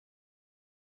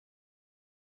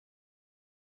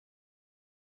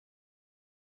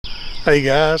Hey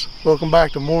guys, welcome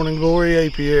back to Morning Glory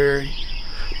Apiary.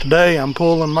 Today I'm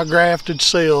pulling my grafted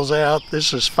cells out.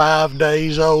 This is 5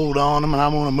 days old on them, and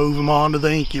I'm going to move them onto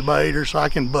the incubator so I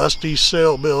can bust these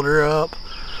cell builder up.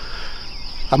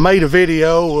 I made a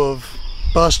video of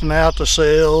busting out the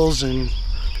cells and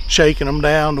shaking them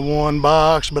down to one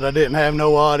box, but I didn't have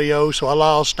no audio, so I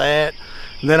lost that.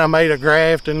 And then I made a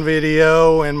grafting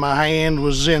video, and my hand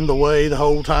was in the way the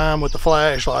whole time with the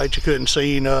flashlight. You couldn't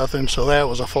see nothing, so that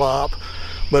was a flop.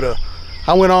 But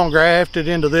I went on grafted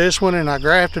into this one, and I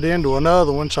grafted into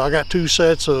another one, so I got 2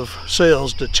 sets of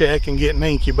cells to check and get an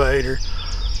incubator.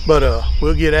 But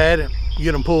we'll get at it,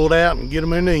 get them pulled out and get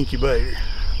them in the incubator.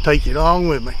 Take you along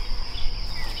with me.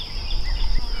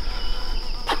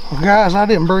 Well, guys, I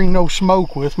didn't bring no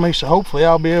smoke with me, so hopefully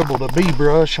I'll be able to bee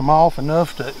brush them off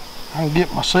enough that I can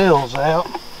get my cells out.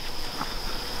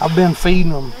 I've been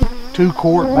feeding them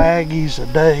 2-quart baggies a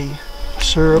day of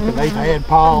syrup, and they've had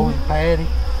pollen patty.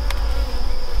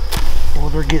 Well,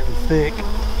 they're getting thick.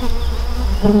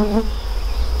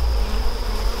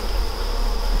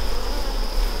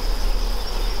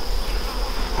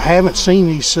 I haven't seen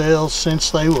these cells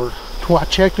since they were, I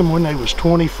checked them when they was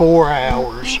 24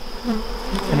 hours.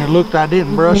 And it looked, I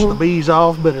didn't brush the bees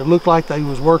off, but it looked like they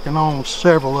was working on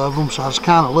several of them, so I just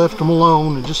kind of left them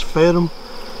alone and just fed them.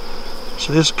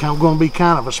 So this is going to be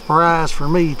kind of a surprise for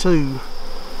me too.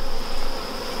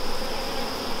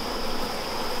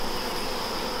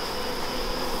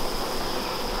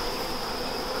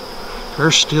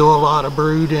 There's still a lot of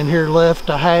brood in here left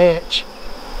to hatch.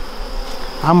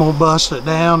 I'm going to bust it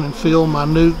down and fill my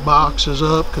nuke boxes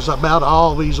up, because about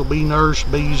all these will be nurse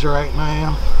bees right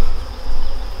now.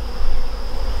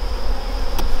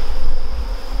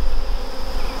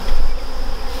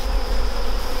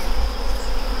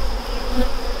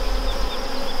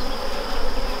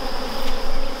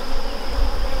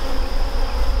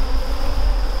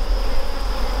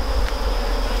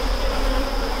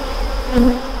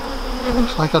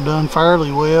 Looks like I've done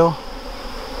fairly well.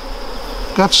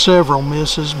 Got several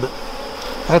misses, but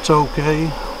that's okay.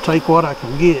 I'll take what I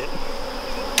can get.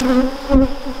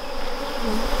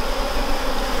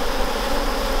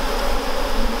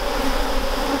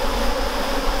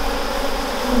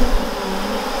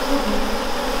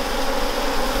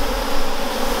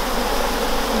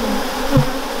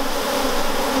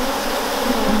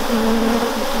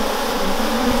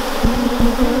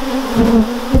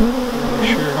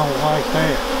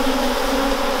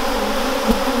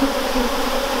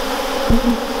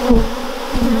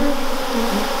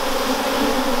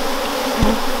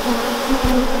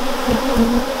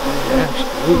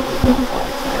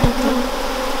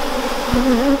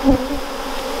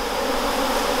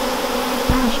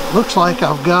 Looks like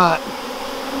I've got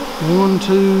 1,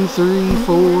 2, 3,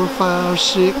 4, 5,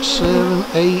 6, 7,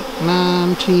 8,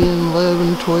 9, 10,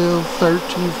 11, 12,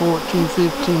 13, 14,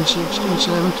 15, 16,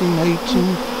 17,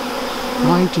 18,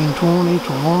 19, 20,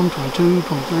 21, 22,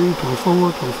 23,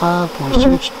 24, 25,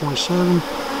 26, 27,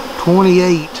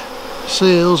 28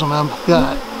 cells, and I've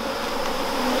got,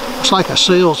 looks like a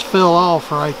cells fell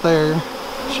off right there.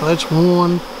 So that's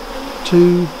 1,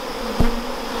 2,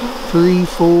 3,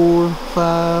 4,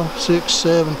 5, 6,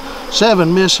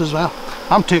 7 misses.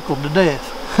 I'm tickled to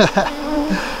death.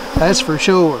 That's for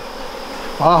sure.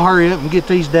 Well, I'll hurry up and get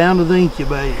these down to the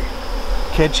incubator.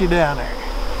 Catch you down there.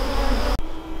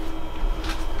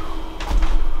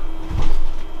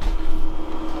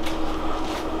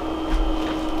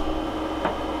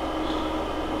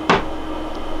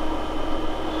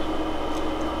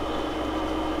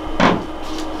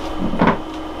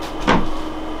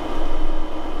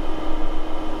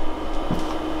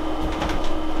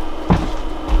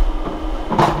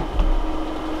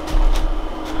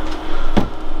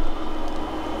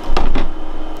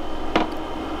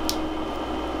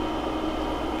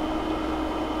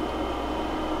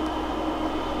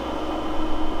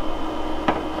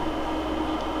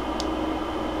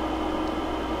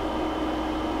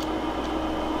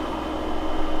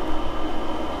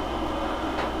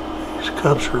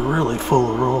 Cups are really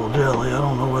full of royal jelly. I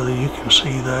don't know whether you can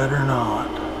see that or not.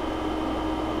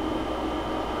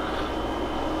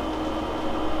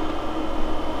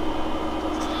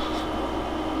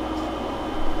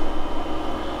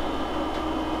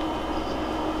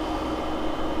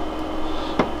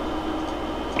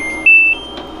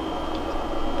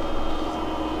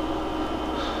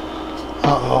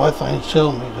 Uh-oh, that thing's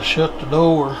telling me to shut the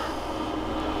door.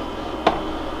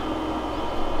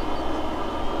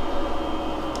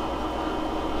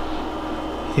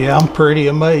 Yeah, I'm pretty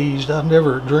amazed. I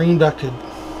never dreamed I could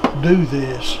do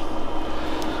this.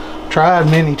 Tried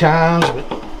many times,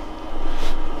 but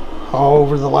all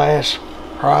over the last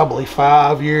probably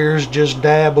 5 years, just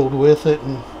dabbled with it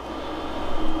and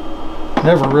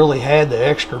never really had the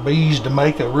extra bees to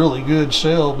make a really good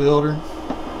cell builder.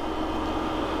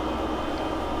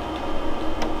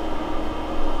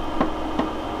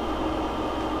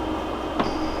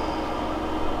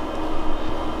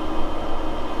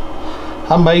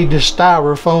 I made this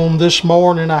styrofoam this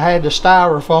morning. I had the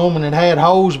styrofoam and it had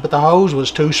hose, but the hose was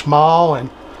too small,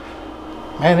 and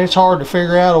man, it's hard to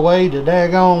figure out a way to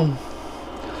daggone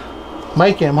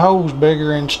make them hose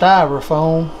bigger in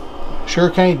styrofoam. Sure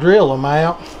can't drill them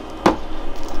out.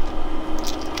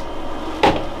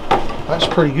 That's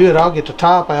pretty good. I'll get the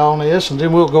top out on this and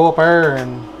then we'll go up there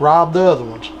and rob the other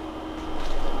ones.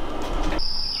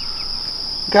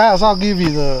 Guys, I'll give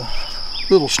you the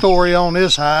little story on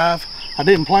this hive. I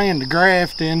didn't plan to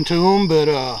graft into them,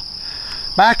 but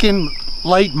back in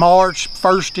late March,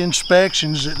 first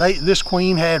inspections, this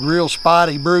queen had real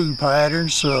spotty brood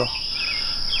patterns, so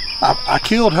I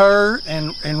killed her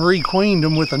and re-queened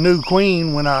them with a new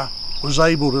queen when I was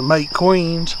able to make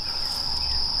queens.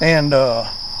 And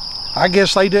I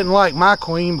guess they didn't like my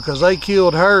queen because they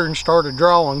killed her and started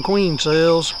drawing queen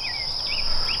cells.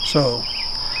 So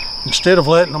instead of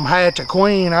letting them hatch a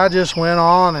queen, I just went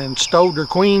on and stowed their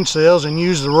queen cells and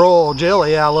used the royal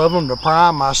jelly out of them to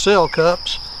prime my cell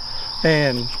cups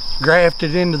and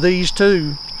grafted into these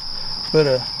too.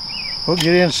 But we'll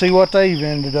get in and see what they've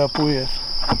ended up with.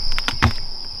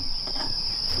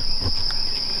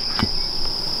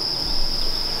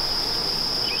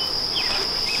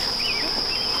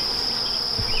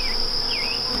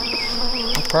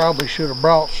 I probably should have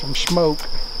brought some smoke.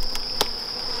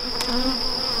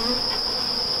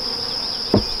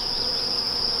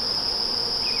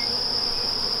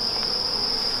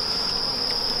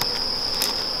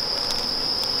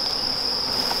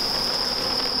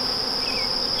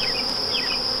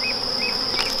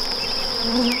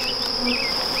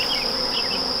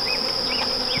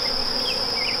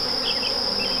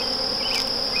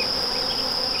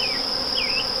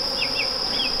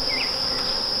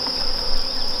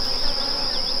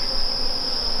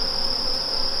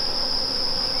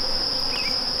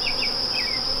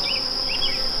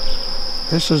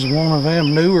 This is one of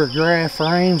them newer graft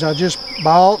frames I just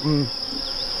bought, and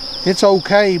it's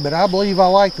okay, but I believe I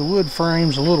like the wood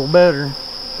frames a little better.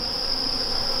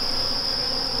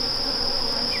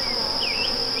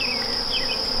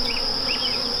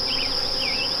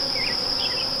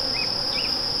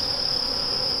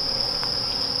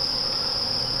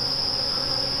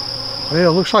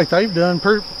 Well, it looks like they've done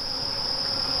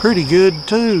pretty good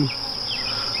too.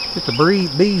 Get the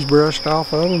bees brushed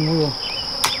off of them. We'll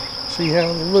see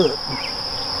how they look.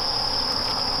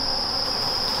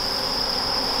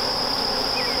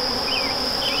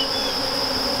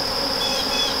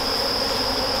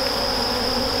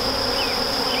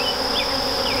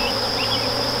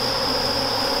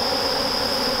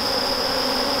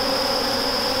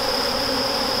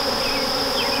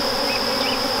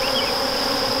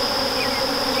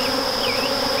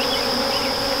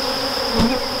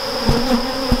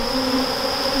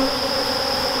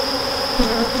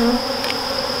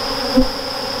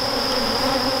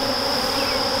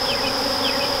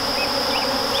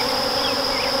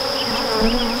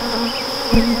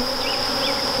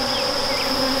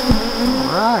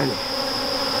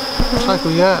 Alrighty. Looks like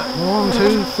we got 1,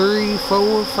 2, 3,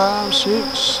 4, 5,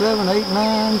 6, 7, 8,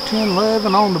 9, 10,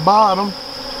 11 on the bottom.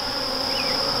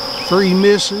 3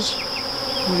 misses.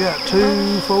 We got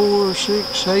 2, 4,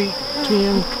 6, 8,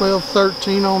 10, 12,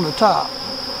 13 on the top.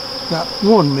 Got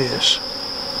 1 miss.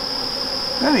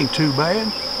 That ain't too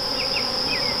bad.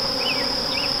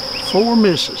 4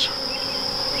 misses.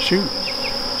 Shoot.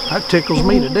 That tickles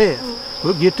me to death.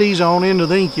 We'll get these on into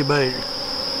the incubator.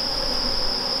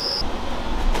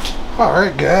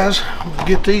 Alright guys, we'll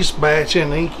get these batch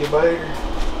in the incubator.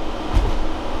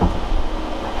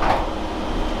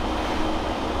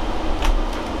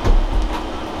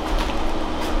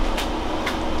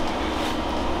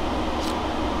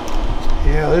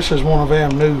 Yeah, this is one of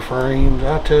them new frames.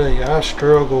 I tell you, I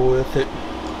struggle with it.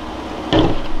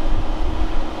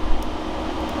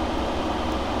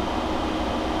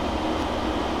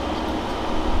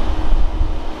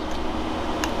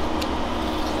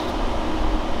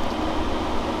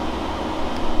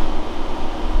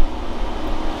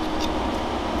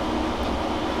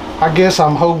 I guess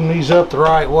I'm holding these up the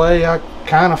right way. I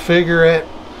kind of figure at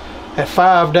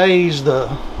 5 days the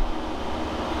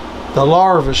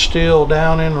larva's still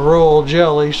down in the royal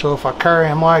jelly, so if I carry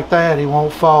him like that, he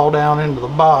won't fall down into the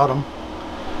bottom.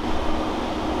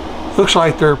 Looks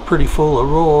like they're pretty full of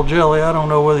royal jelly. I don't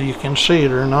know whether you can see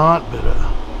it or not, but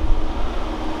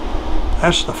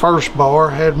That's the first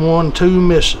bar. Had 1, 2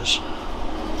 misses.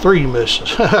 3 misses.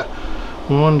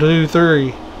 1, 2,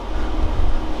 3.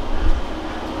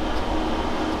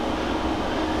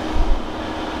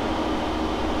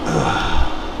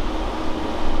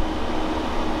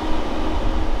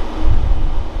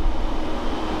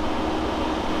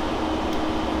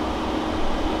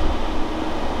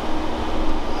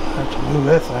 I have to move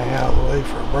that thing out of the way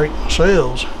for I break my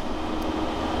sails.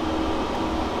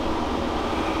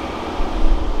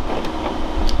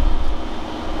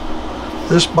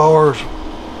 This bar's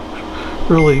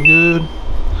really good.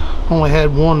 Only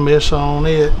had 1 miss on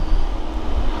it.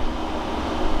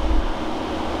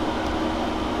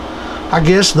 I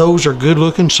guess those are good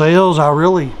looking sails. I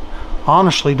really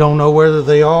honestly don't know whether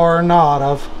they are or not.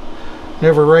 I've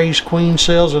never raised queen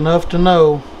sails enough to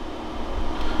know.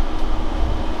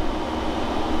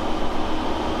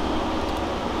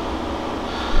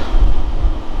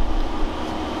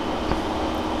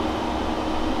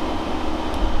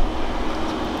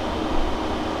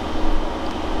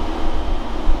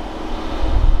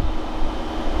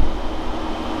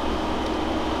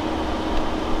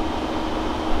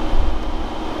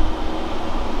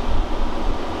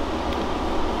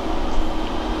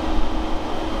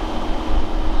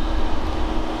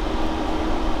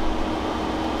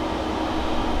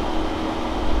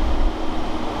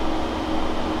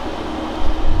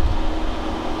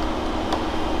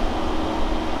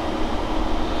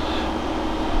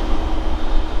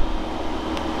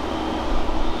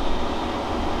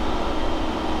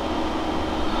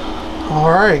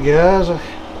 Alright guys,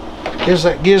 I guess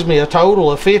that gives me a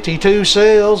total of 52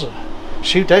 sails.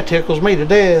 Shoot, that tickles me to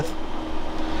death.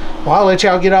 Well, I'll let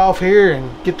y'all get off here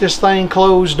and get this thing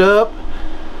closed up.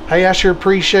 Hey, I sure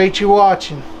appreciate you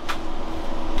watching.